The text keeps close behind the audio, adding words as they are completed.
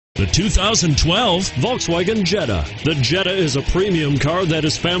The 2012 Volkswagen Jetta. The Jetta is a premium car that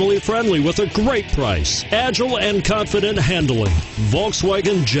is family friendly with a great price, agile and confident handling.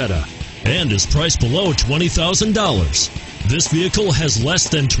 Volkswagen Jetta. And is priced below $20,000. This vehicle has less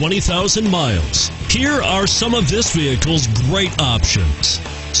than 20,000 miles. Here are some of this vehicle's great options: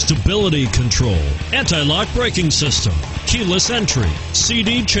 stability control, anti-lock braking system, keyless entry,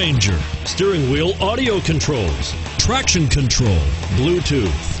 CD changer, steering wheel audio controls, traction control,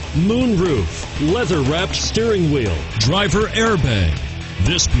 Bluetooth, moonroof, leather-wrapped steering wheel, driver airbag.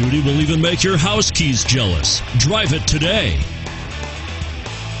 This beauty will even make your house keys jealous. Drive it today.